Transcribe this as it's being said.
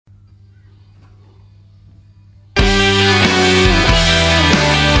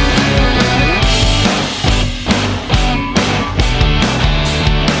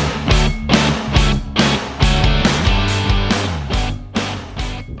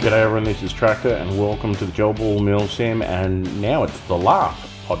G'day everyone, this is Tractor and welcome to the Gelball Milsim, and now it's the LARP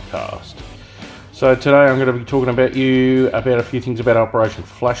podcast. So today I'm going to be talking about a few things about Operation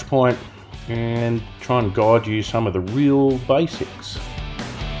Flashpoint and try and guide you some of the real basics.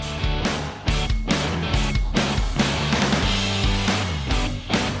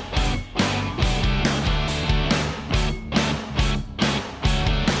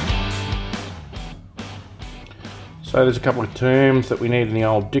 So there's a couple of terms that we need in the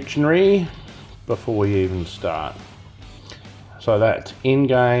old dictionary before we even start. So that's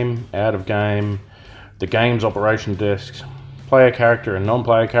in-game, out-of-game, the game's operation disks, player character and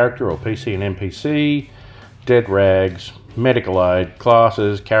non-player character, or PC and NPC, dead rags, medical aid,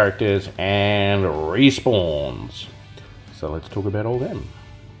 classes, characters, and respawns. So let's talk about all them.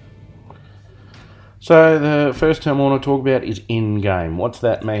 So the first term I want to talk about is in-game. What's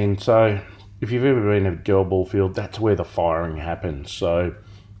that mean? So if you've ever been at a Gelball field, that's where the firing happens. So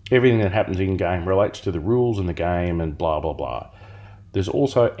everything that happens in-game relates to the rules in the game and blah, blah, blah. There's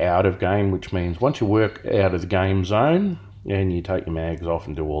also out-of-game, which means once you work out of the game zone and you take your mags off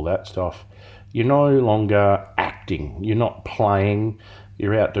and do all that stuff, you're no longer acting. You're not playing.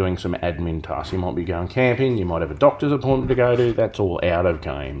 You're out doing some admin tasks. You might be going camping. You might have a doctor's appointment to go to. That's all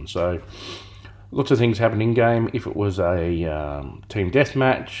out-of-game. So lots of things happen in-game. If it was a team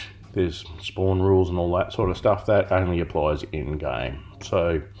deathmatch, there's spawn rules and all that sort of stuff. That only applies in-game.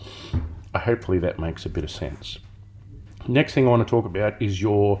 So hopefully that makes a bit of sense. Next thing I want to talk about is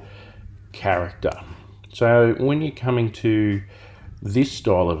your character. So when you're coming to this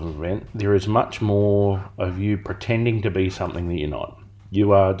style of event, there is much more of you pretending to be something that you're not.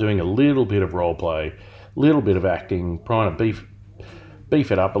 You are doing a little bit of role play, a little bit of acting, trying to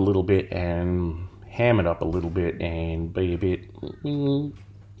beef it up a little bit and ham it up a little bit and be a bit...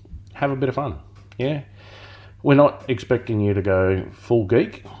 have a bit of fun, yeah? We're not expecting you to go full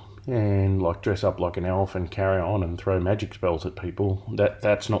geek and like dress up like an elf and carry on and throw magic spells at people.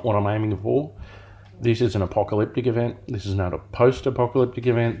 That's not what I'm aiming for. This is an apocalyptic event. This is not a post-apocalyptic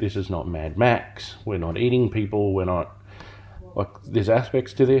event. This is not Mad Max. We're not eating people. We're not... like, there's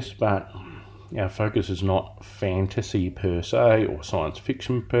aspects to this, but our focus is not fantasy per se or science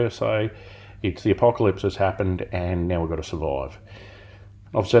fiction per se. It's the apocalypse has happened and now we've got to survive.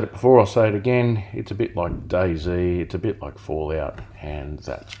 I've said it before, I'll say it again, it's a bit like DayZ, it's a bit like Fallout, and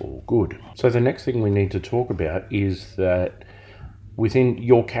that's all good. So the next thing we need to talk about is that within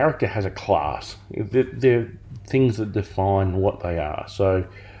your character has a class. They're things that define what they are. So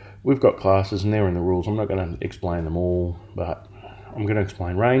we've got classes and they're in the rules. I'm not going to explain them all, but I'm going to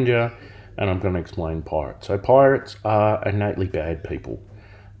explain Ranger and I'm going to explain Pirate. So pirates are innately bad people.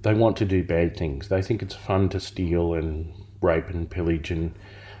 They want to do bad things. They think it's fun to steal and rape and pillage and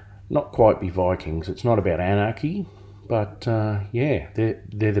not quite be Vikings. It's not about anarchy, but they're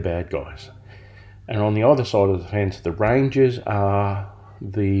the bad guys. And on the other side of the fence, the Rangers are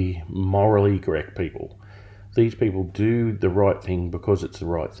the morally correct people. These people do the right thing because it's the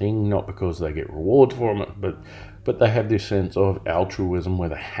right thing, not because they get rewards for it, but they have this sense of altruism where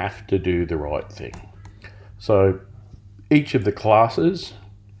they have to do the right thing. So each of the classes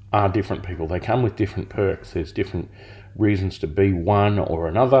are different people. They come with different perks. There's different reasons to be one or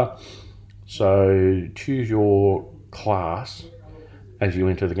another. So choose your class as you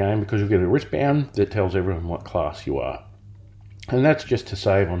enter the game, because you'll get a wristband that tells everyone what class you are. And that's just to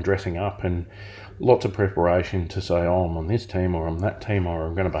save on dressing up and lots of preparation to say, oh, I'm on this team or I'm that team or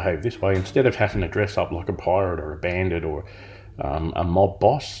I'm going to behave this way. Instead of having to dress up like a pirate or a bandit or a mob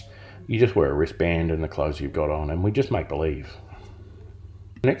boss, you just wear a wristband and the clothes you've got on, and we just make believe.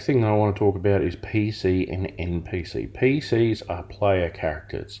 The next thing I want to talk about is PC and NPC. PCs are player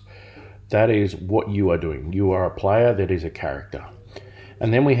characters. That is what you are doing. You are a player that is a character.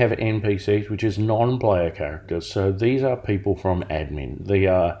 And then we have NPCs, which is non-player characters. So these are people from admin. They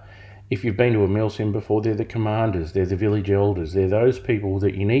are, if you've been to a milsim before, they're the commanders, they're the village elders, they're those people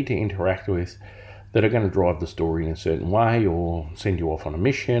that you need to interact with that are going to drive the story in a certain way or send you off on a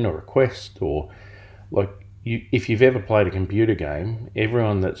mission or a quest, or like, if you've ever played a computer game,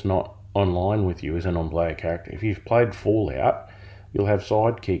 everyone that's not online with you is a non-player character. If you've played Fallout, you'll have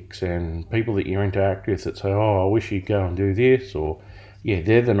sidekicks and people that you interact with that say, oh, I wish you'd go and do this, or, yeah,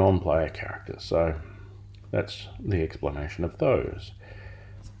 they're the non-player characters. So that's the explanation of those.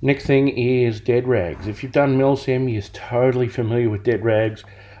 Next thing is dead rags. If you've done Milsim, you're totally familiar with dead rags.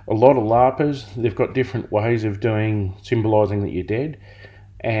 A lot of LARPers, they've got different ways of symbolising that you're dead.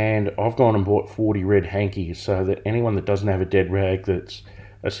 And I've gone and bought 40 red hankies so that anyone that doesn't have a dead rag that's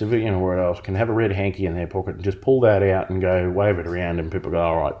a civilian or whatever else can have a red hanky in their pocket and just pull that out and go wave it around and people go,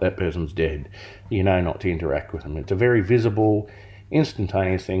 all right, that person's dead. You know not to interact with them. It's a very visible,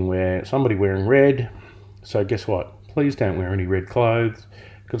 instantaneous thing where somebody wearing red, so guess what? Please don't wear any red clothes,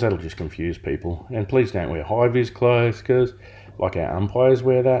 because that'll just confuse people. And please don't wear high-vis clothes, because like our umpires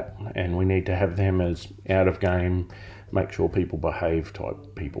wear that, and we need to have them as out of game, make sure people behave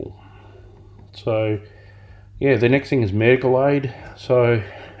type people. So yeah, the next thing is medical aid. So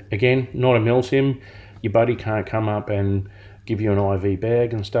again, not a milsim. Your buddy can't come up and give you an IV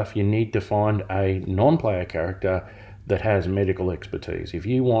bag and stuff. You need to find a non-player character that has medical expertise. If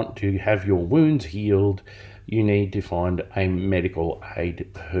you want to have your wounds healed, you need to find a medical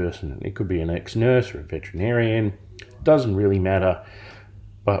aid person. It could be an ex-nurse or a veterinarian. Doesn't really matter.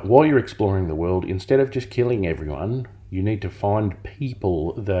 But while you're exploring the world, instead of just killing everyone, you need to find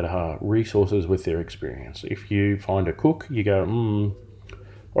people that are resources with their experience. If you find a cook, you go,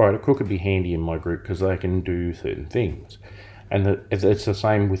 all right, a cook would be handy in my group because they can do certain things. And it's the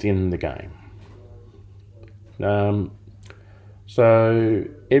same within the game. So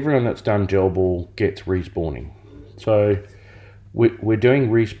everyone that's done Gel Ball gets respawning. So we're doing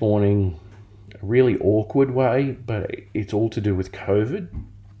respawning a really awkward way, but it's all to do with COVID.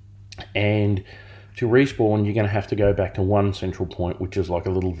 And to respawn, you're going to have to go back to one central point, which is like a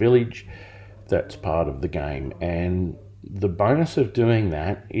little village that's part of the game. And the bonus of doing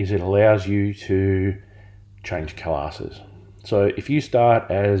that is it allows you to change classes. So if you start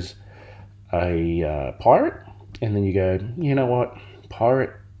as a pirate, and then you go, you know what,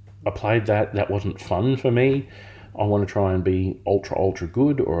 pirate, I played that wasn't fun for me. I want to try and be ultra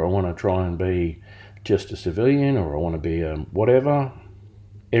good, or I want to try and be just a civilian, or I want to be a whatever.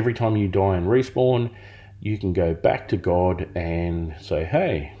 Every time you die and respawn, you can go back to God and say,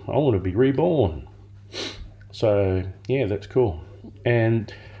 hey, I want to be reborn. So yeah, that's cool.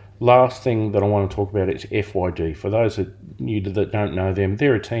 And last thing that I want to talk about is FYG. For those of you that don't know them,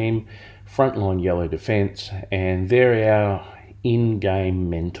 they're a team, Frontline Yellow Defense, and they're our in-game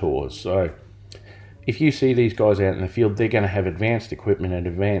mentors. So if you see these guys out in the field, they're going to have advanced equipment and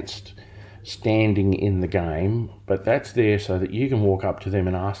advanced standing in the game, but that's there so that you can walk up to them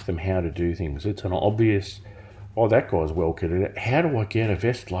and ask them how to do things. It's an obvious, oh, that guy's well kitted. How do I get a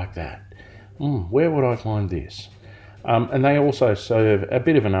vest like that? Where would I find this? And they also serve a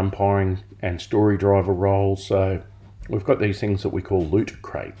bit of an umpiring and story driver role. So we've got these things that we call loot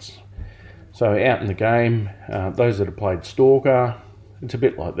crates. So out in the game, those that have played Stalker, it's a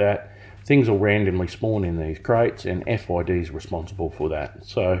bit like that. Things will randomly spawn in these crates, and FYD is responsible for that.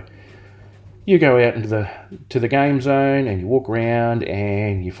 So you go out into the game zone and you walk around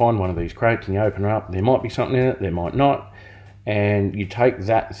and you find one of these crates and you open it up. There might be something in it, there might not. And you take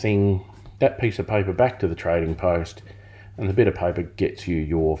that piece of paper back to the trading post, and the bit of paper gets you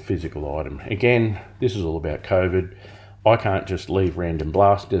your physical item. Again, this is all about COVID. I can't just leave random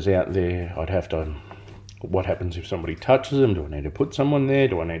blasters out there. I'd have to, what happens if somebody touches them? Do I need to put someone there?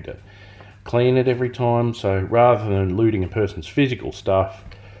 Do I need to clean it every time? So rather than looting a person's physical stuff,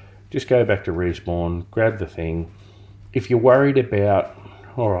 just go back to respawn, grab the thing. If you're worried about,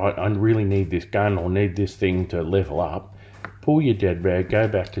 all right, I really need this gun or need this thing to level up, pull your dead bag, go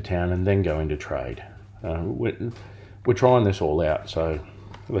back to town, and then go into trade. We're trying this all out, so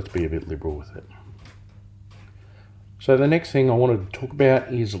let's be a bit liberal with it. So the next thing I wanted to talk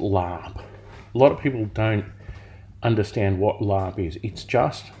about is LARP. A lot of people don't understand what LARP is. It's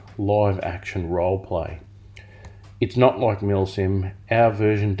just live action role play. It's not like Milsim. Our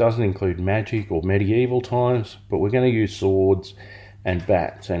version doesn't include magic or medieval times, but we're going to use swords and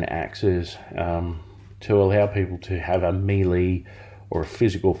bats and axes to allow people to have a melee or a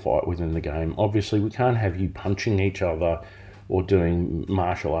physical fight within the game. Obviously, we can't have you punching each other or doing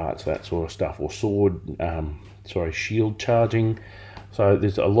martial arts, that sort of stuff, or shield charging. So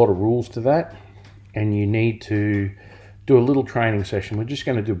there's a lot of rules to that, and you need to do a little training session. We're just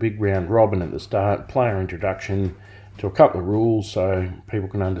going to do a big round robin at the start, player introduction to a couple of rules so people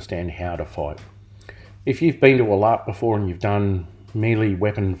can understand how to fight. If you've been to a LARP before and you've done melee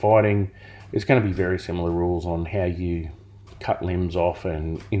weapon fighting, it's going to be very similar rules on how you cut limbs off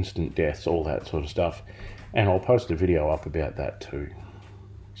and instant deaths, all that sort of stuff. And I'll post a video up about that too.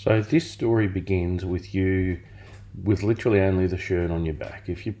 So this story begins with you with literally only the shirt on your back.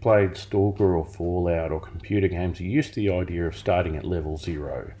 If you played Stalker or Fallout or computer games, you're used to the idea of starting at level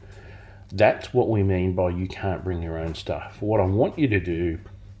 0. That's what we mean by you can't bring your own stuff. What I want you to do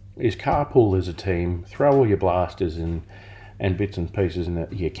is carpool as a team, throw all your blasters and bits and pieces and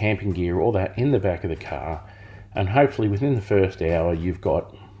your camping gear, all that in the back of the car, and hopefully within the first hour you've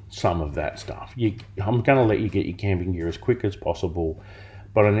got some of that stuff. I'm going to let you get your camping gear as quick as possible,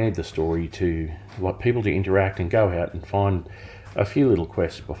 but I need the story to, like, people to interact and go out and find a few little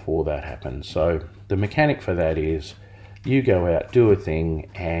quests before that happens. So the mechanic for that is You go out, do a thing,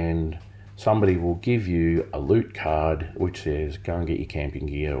 and somebody will give you a loot card which says go and get your camping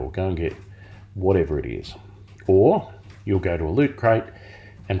gear or go and get whatever it is. Or you'll go to a loot crate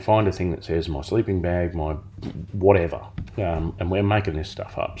and find a thing that says my sleeping bag, my whatever. And we're making this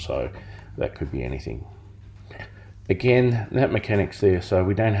stuff up, so that could be anything. Again, that mechanic's there, so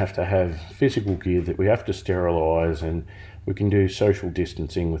we don't have to have physical gear that we have to sterilise, and we can do social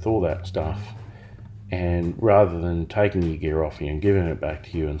distancing with all that stuff. And rather than taking your gear off you and giving it back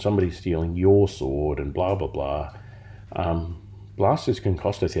to you and somebody stealing your sword and blah, blah, blah, blasters can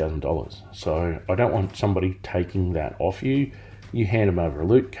cost $1,000. So I don't want somebody taking that off you. You hand them over a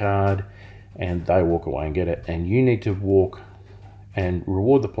loot card and they walk away and get it. And you need to walk and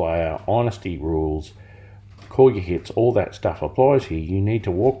reward the player, honesty rules, call your hits, all that stuff applies here. You need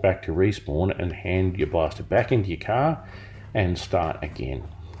to walk back to respawn and hand your blaster back into your car and start again.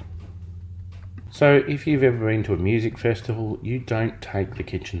 So if you've ever been to a music festival, you don't take the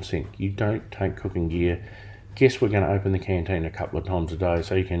kitchen sink, you don't take cooking gear. Guess we're going to open the canteen a couple of times a day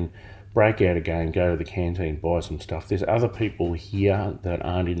so you can break out a game, go to the canteen, buy some stuff. There's other people here that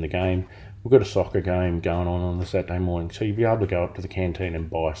aren't in the game. We've got a soccer game going on the Saturday morning, so you'll be able to go up to the canteen and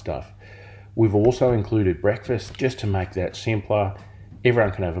buy stuff. We've also included breakfast just to make that simpler.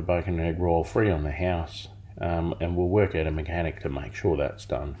 Everyone can have a bacon and egg roll free on the house, and we'll work out a mechanic to make sure that's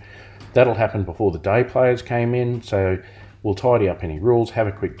done. That'll happen before the day players came in, so we'll tidy up any rules, have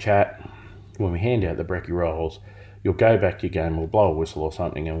a quick chat. When we hand out the brekkie rolls, you'll go back to your game, we'll blow a whistle or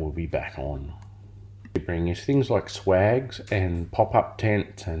something, and we'll be back on. We bring is things like swags and pop-up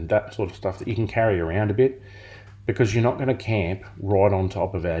tents and that sort of stuff that you can carry around a bit, because you're not going to camp right on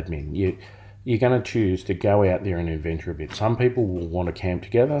top of admin. You're going to choose to go out there and adventure a bit. Some people will want to camp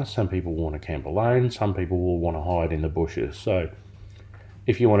together, some people want to camp alone, some people will want to hide in the bushes. So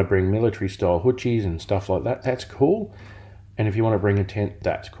if you want to bring military style hoochies and stuff like that, that's cool. And if you want to bring a tent,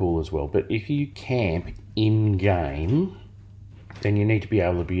 that's cool as well. But if you camp in game, then you need to be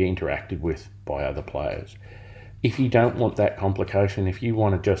able to be interacted with by other players. If you don't want that complication, if you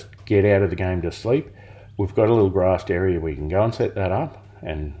want to just get out of the game to sleep, we've got a little grassed area where you can go and set that up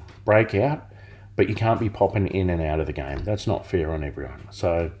and break out, but you can't be popping in and out of the game. That's not fair on everyone.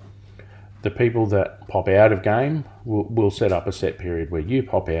 So the people that pop out of game, will set up a set period where you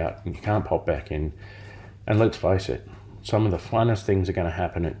pop out and you can't pop back in. And let's face it, some of the funnest things are going to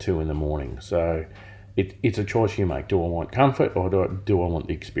happen at 2 in the morning. So it's a choice you make. Do I want comfort or do I want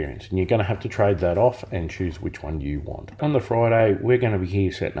the experience? And you're going to have to trade that off and choose which one you want. On the Friday, we're going to be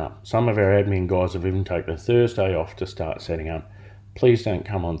here setting up. Some of our admin guys have even taken a Thursday off to start setting up. Please don't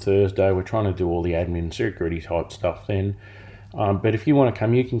come on Thursday. We're trying to do all the admin security type stuff then. But if you want to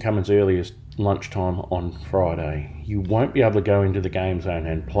come, you can come as early as lunchtime on Friday. You won't be able to go into the game zone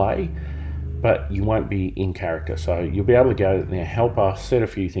and play, but you won't be in character. So you'll be able to go there, help us set a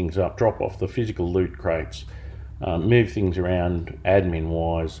few things up, drop off the physical loot crates, move things around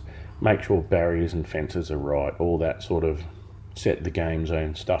admin-wise, make sure barriers and fences are right, all that sort of set the game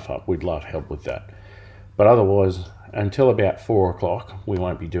zone stuff up. We'd love help with that. But otherwise, until about 4 o'clock, we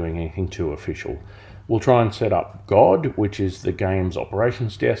won't be doing anything too official. We'll try and set up God, which is the game's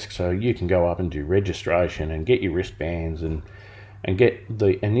operations desk, so you can go up and do registration and get your wristbands and get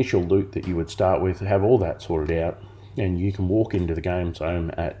the initial loot that you would start with, have all that sorted out, and you can walk into the game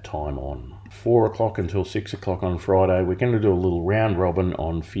zone at time on. 4 o'clock until 6 o'clock on Friday, we're going to do a little round robin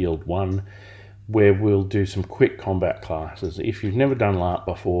on Field 1, where we'll do some quick combat classes. If you've never done LARP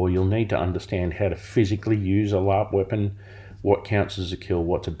before, you'll need to understand how to physically use a LARP weapon, what counts as a kill,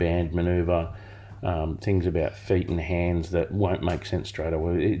 what's a banned maneuver, things about feet and hands that won't make sense straight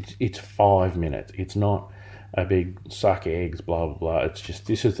away. It's 5 minutes. It's not a big suck eggs, blah, blah, blah. It's just,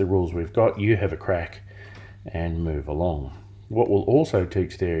 this is the rules we've got. You have a crack and move along. What we'll also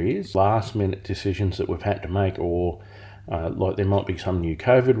teach there is last minute decisions that we've had to make, or like there might be some new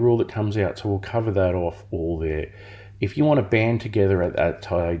COVID rule that comes out, so we'll cover that off all there. If you want to band together at that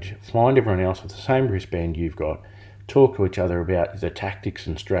stage, find everyone else with the same wristband you've got, talk to each other about the tactics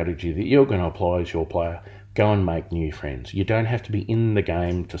and strategy that you're going to apply as your player, go and make new friends. You don't have to be in the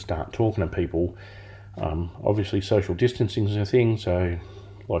game to start talking to people. Obviously social distancing is a thing, so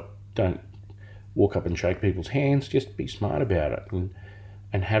like don't walk up and shake people's hands, just be smart about it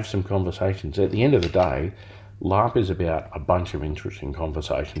and have some conversations. At the end of the day, LARP is about a bunch of interesting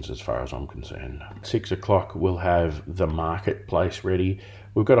conversations as far as I'm concerned. 6 o'clock we'll have the marketplace ready.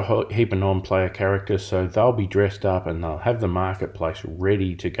 We've got a heap of non-player characters, so they'll be dressed up and they'll have the marketplace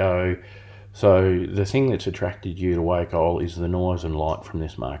ready to go. So the thing that's attracted you to Wacol is the noise and light from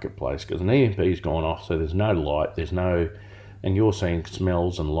this marketplace, because an EMP's gone off, so there's no light, and you're seeing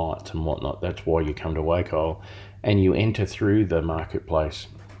smells and lights and whatnot. That's why you come to Wacol. and you enter through the marketplace.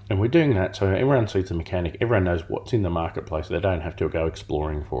 And we're doing that so everyone sees the mechanic, everyone knows what's in the marketplace, they don't have to go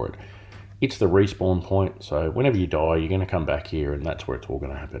exploring for it. It's the respawn point, so whenever you die, you're going to come back here, and that's where it's all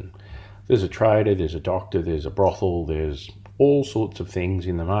going to happen. There's a trader, there's a doctor, there's a brothel, there's all sorts of things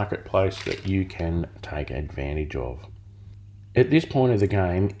in the marketplace that you can take advantage of. At this point of the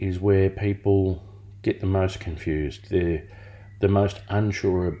game is where people get the most confused. They're the most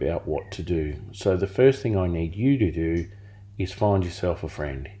unsure about what to do. So the first thing I need you to do is find yourself a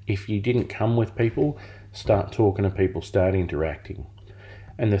friend. If you didn't come with people, start talking to people, start interacting.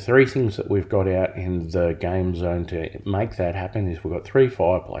 And the three things that we've got out in the game zone to make that happen is we've got 3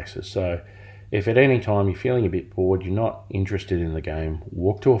 fireplaces. So if at any time you're feeling a bit bored, you're not interested in the game,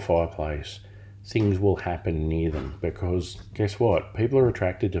 walk to a fireplace. Things will happen near them, because guess what? People are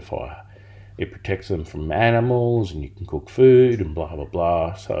attracted to fire. It protects them from animals, and you can cook food and blah, blah,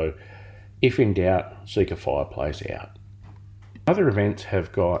 blah. So if in doubt, seek a fireplace out. Other events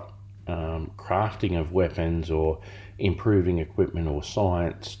have got crafting of weapons or improving equipment or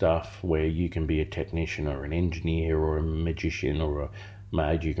science stuff where you can be a technician or an engineer or a magician or a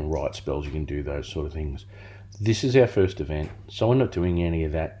mage. You can write spells, you can do those sort of things. This is our first event, so we're not doing any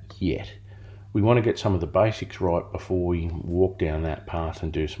of that yet. We want to get some of the basics right before we walk down that path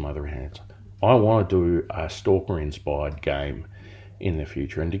and do some other events. I want to do a Stalker-inspired game in the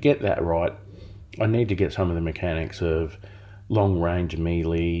future, and to get that right, I need to get some of the mechanics of long-range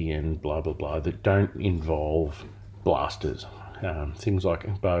melee and blah, blah, blah that don't involve blasters. Things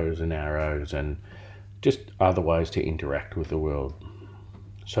like bows and arrows and just other ways to interact with the world.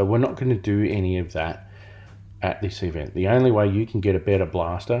 So we're not going to do any of that at this event. The only way you can get a better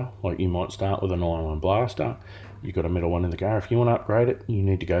blaster, like you might start with an iron blaster, you've got a metal one in the car. If you want to upgrade it, you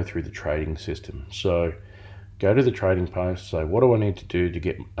need to go through the trading system. So go to the trading post, say, what do I need to do to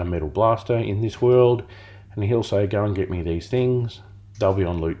get a metal blaster in this world? And he'll say, go and get me these things. They'll be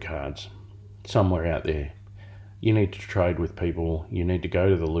on loot cards somewhere out there. You need to trade with people. You need to go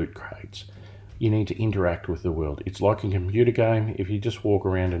to the loot crates. You need to interact with the world. It's like a computer game. If you just walk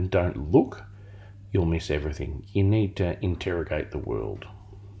around and don't look, you'll miss everything. You need to interrogate the world.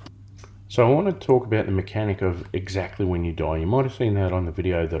 So I want to talk about the mechanic of exactly when you die. You might have seen that on the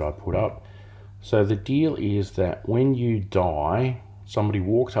video that I put up. So the deal is that when you die, somebody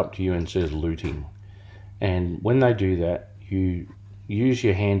walks up to you and says looting. And when they do that, you use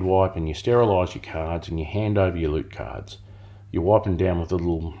your hand wipe and you sterilise your cards and you hand over your loot cards. You wipe them down with a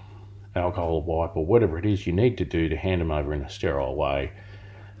little alcohol wipe or whatever it is you need to do to hand them over in a sterile way.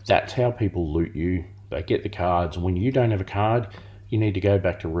 That's how people loot you. They get the cards, and when you don't have a card, you need to go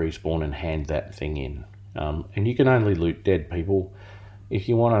back to respawn and hand that thing in. And you can only loot dead people. If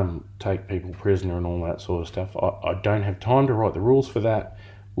you want to take people prisoner and all that sort of stuff, I don't have time to write the rules for that.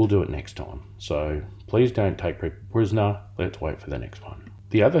 We'll do it next time. So please don't take people prisoner. Let's wait for the next one.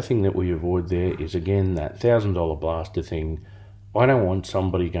 The other thing that we avoid there is, again, that $1,000 blaster thing. I don't want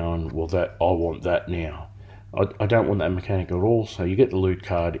somebody going, well, I want that now. I don't want that mechanic at all. So you get the loot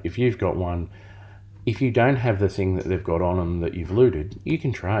card. If you've got one, if you don't have the thing that they've got on them that you've looted, you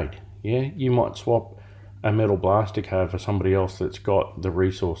can trade. Yeah, you might swap a metal blaster card for somebody else that's got the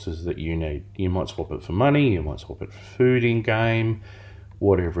resources that you need. You might swap it for money. You might swap it for food in game.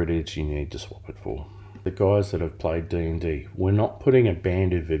 Whatever it is you need to swap it for. The guys that have played D&D, we're not putting a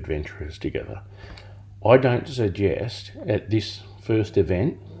band of adventurers together. I don't suggest at this first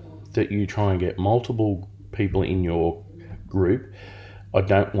event that you try and get multiple people in your group. I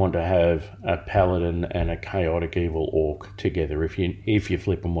don't want to have a paladin and a chaotic evil orc together if you're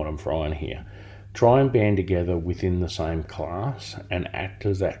flipping what I'm frying here. Try and band together within the same class and act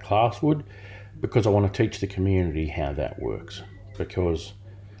as that class would, because I want to teach the community how that works. Because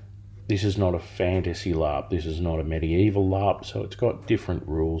this is not a fantasy LARP, this is not a medieval LARP, so it's got different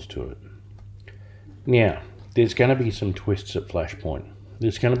rules to it. Now, there's going to be some twists at Flashpoint.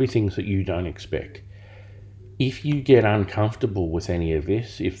 There's going to be things that you don't expect. If you get uncomfortable with any of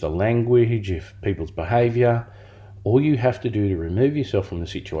this, if the language, if people's behaviour, all you have to do to remove yourself from the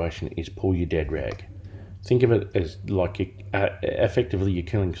situation is pull your dead rag. Think of it as like effectively you're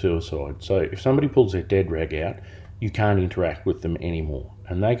killing suicide. So if somebody pulls their dead rag out, you can't interact with them anymore.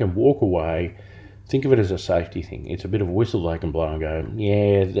 And they can walk away. Think of it as a safety thing. It's a bit of a whistle they can blow and go,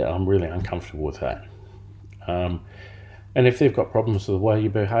 yeah, I'm really uncomfortable with that. And if they've got problems with the way you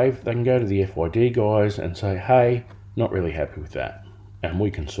behave, they can go to the FYD guys and say, hey, not really happy with that. And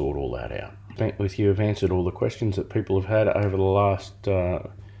we can sort all that out. With you, have answered all the questions that people have had over the last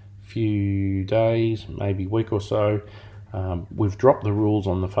few days, maybe week or so. We've dropped the rules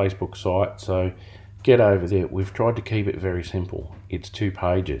on the Facebook site, so get over there. We've tried to keep it very simple. It's 2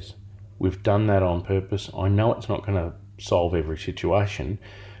 pages. We've done that on purpose. I know it's not going to solve every situation,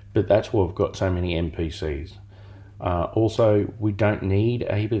 but that's why we've got so many NPCs. Also, we don't need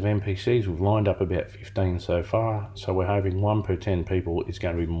a heap of NPCs. We've lined up about 15 so far, so we're hoping 1 per 10 people is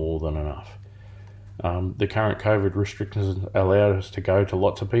going to be more than enough. The current COVID restrictions allowed us to go to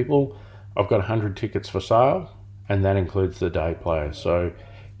lots of people. I've got 100 tickets for sale, and that includes the day players. So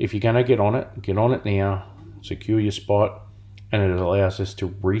if you're going to get on it now, secure your spot, and it allows us to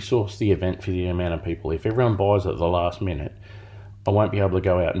resource the event for the amount of people. If everyone buys at the last minute, I won't be able to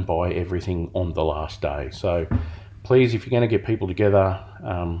go out and buy everything on the last day. So please, if you're going to get people together,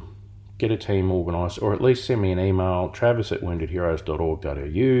 get a team organised, or at least send me an email,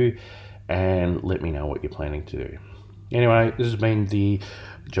 travis@woundedheroes.org.au, and let me know what you're planning to do. Anyway, this has been the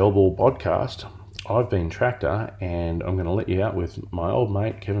Gel Ball podcast. I've been Tractor, and I'm going to let you out with my old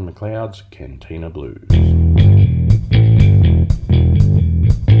mate Kevin McLeod's Cantina Blues.